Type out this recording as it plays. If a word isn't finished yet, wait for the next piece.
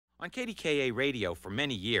On KDKA radio for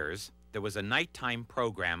many years, there was a nighttime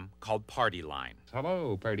program called Party Line.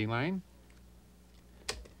 Hello, Party Line.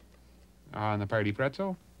 On the Party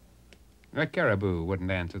Pretzel? A caribou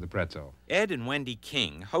wouldn't answer the pretzel. Ed and Wendy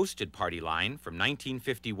King hosted Party Line from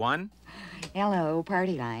 1951 Hello,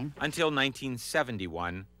 Party Line. until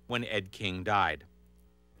 1971 when Ed King died.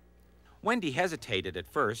 Wendy hesitated at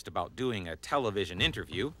first about doing a television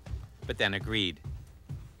interview, but then agreed.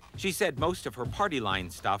 She said most of her Party Line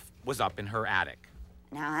stuff was up in her attic.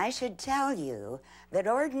 Now, I should tell you that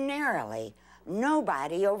ordinarily,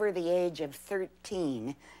 nobody over the age of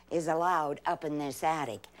 13 is allowed up in this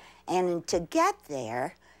attic. And to get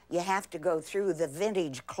there, you have to go through the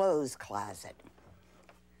vintage clothes closet.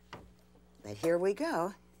 But here we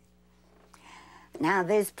go. Now,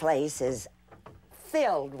 this place is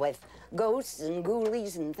filled with ghosts and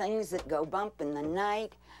ghoulies and things that go bump in the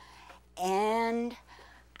night. And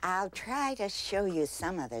I'll try to show you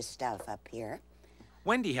some of the stuff up here.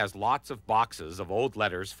 Wendy has lots of boxes of old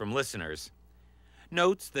letters from listeners.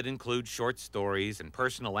 Notes that include short stories and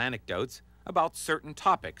personal anecdotes about certain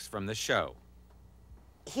topics from the show.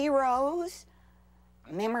 Heroes,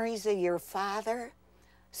 memories of your father,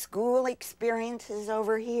 school experiences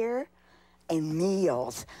over here, and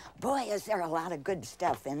meals. Boy, is there a lot of good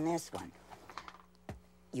stuff in this one.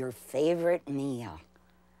 Your favorite meal.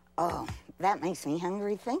 Oh, that makes me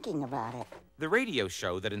hungry thinking about it. The radio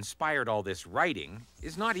show that inspired all this writing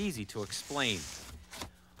is not easy to explain.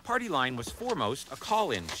 Party Line was foremost a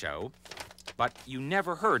call-in show, but you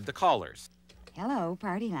never heard the callers. Hello,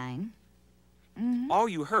 Party Line. All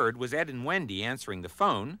you heard was Ed and Wendy answering the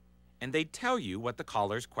phone, and they'd tell you what the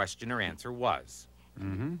caller's question or answer was.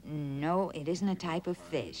 No, it isn't a type of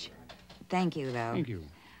fish. Thank you, though. Thank you.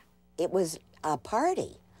 It was a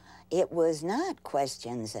party. It was not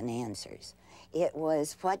questions and answers. It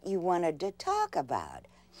was what you wanted to talk about.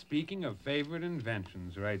 Speaking of favorite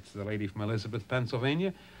inventions, writes the lady from Elizabeth,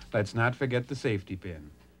 Pennsylvania, let's not forget the safety pin.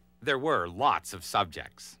 There were lots of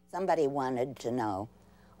subjects. Somebody wanted to know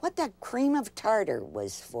what that cream of tartar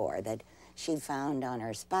was for that she found on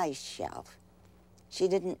her spice shelf. She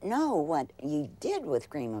didn't know what you did with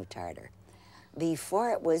cream of tartar.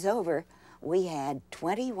 Before it was over, we had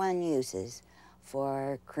 21 uses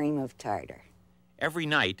for cream of tartar. Every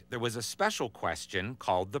night, there was a special question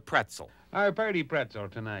called the pretzel. Our Party Pretzel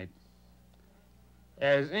tonight.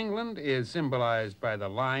 As England is symbolized by the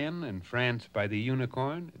lion and France by the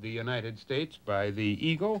unicorn, the United States by the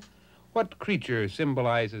eagle, what creature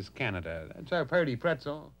symbolizes Canada? That's our Party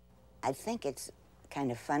Pretzel. I think it's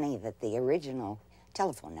kind of funny that the original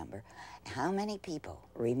telephone number, how many people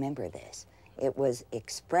remember this? It was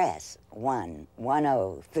Express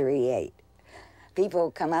 11038.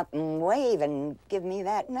 People come up and wave and give me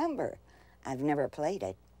that number. I've never played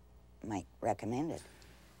it. Might recommend it.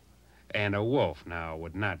 And a wolf now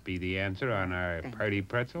would not be the answer on our Party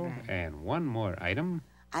Pretzel. And one more item.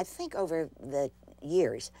 I think over the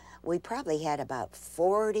years, we probably had about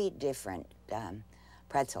 40 different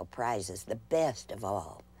pretzel prizes. The best of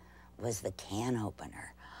all was the can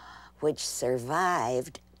opener, which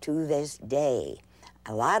survived to this day.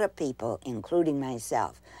 A lot of people, including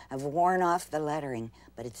myself, have worn off the lettering,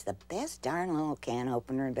 but it's the best darn little can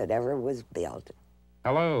opener that ever was built.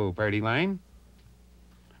 Hello, Party Line.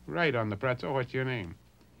 Right on the pretzel, what's your name?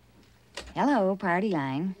 Hello, Party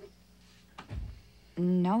Line.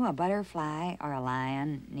 No, a butterfly or a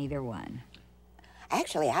lion, neither one.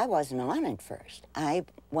 Actually, I wasn't on it first. I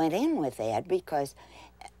went in with Ed because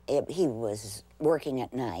he was working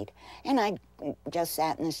at night, and I just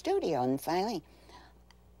sat in the studio, and finally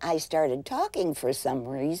I started talking for some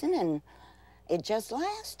reason, and it just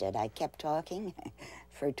lasted. I kept talking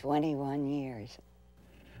for 21 years.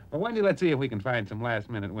 Well, Wendy, let's see if we can find some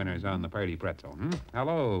last-minute winners on the Party Pretzel.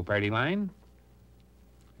 Hello, Party Line.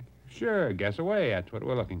 Sure, guess away. That's what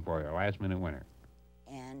we're looking for, your last-minute winner.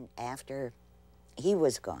 And after he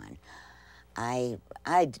was gone, I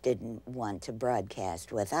didn't want to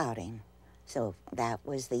broadcast without him, so that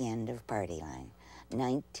was the end of Party Line.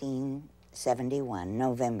 1971,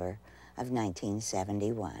 November of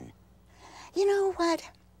 1971. You know what?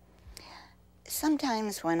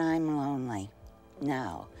 Sometimes when I'm lonely,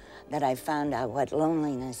 now that I've found out what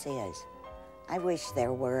loneliness is, I wish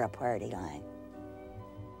there were a Party Line.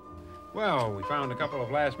 Well, we found a couple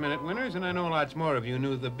of last-minute winners, and I know lots more of you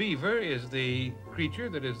knew the beaver is the creature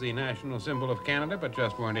that is the national symbol of Canada, but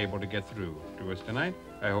just weren't able to get through to us tonight.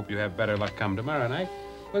 I hope you have better luck come tomorrow night,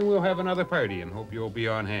 when we'll have another party, and hope you'll be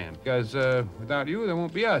on hand. Because without you, there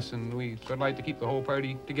won't be us, and we would like to keep the whole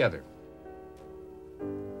party together.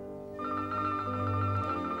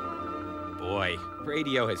 Boy,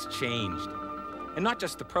 radio has changed. And not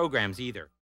just the programs either.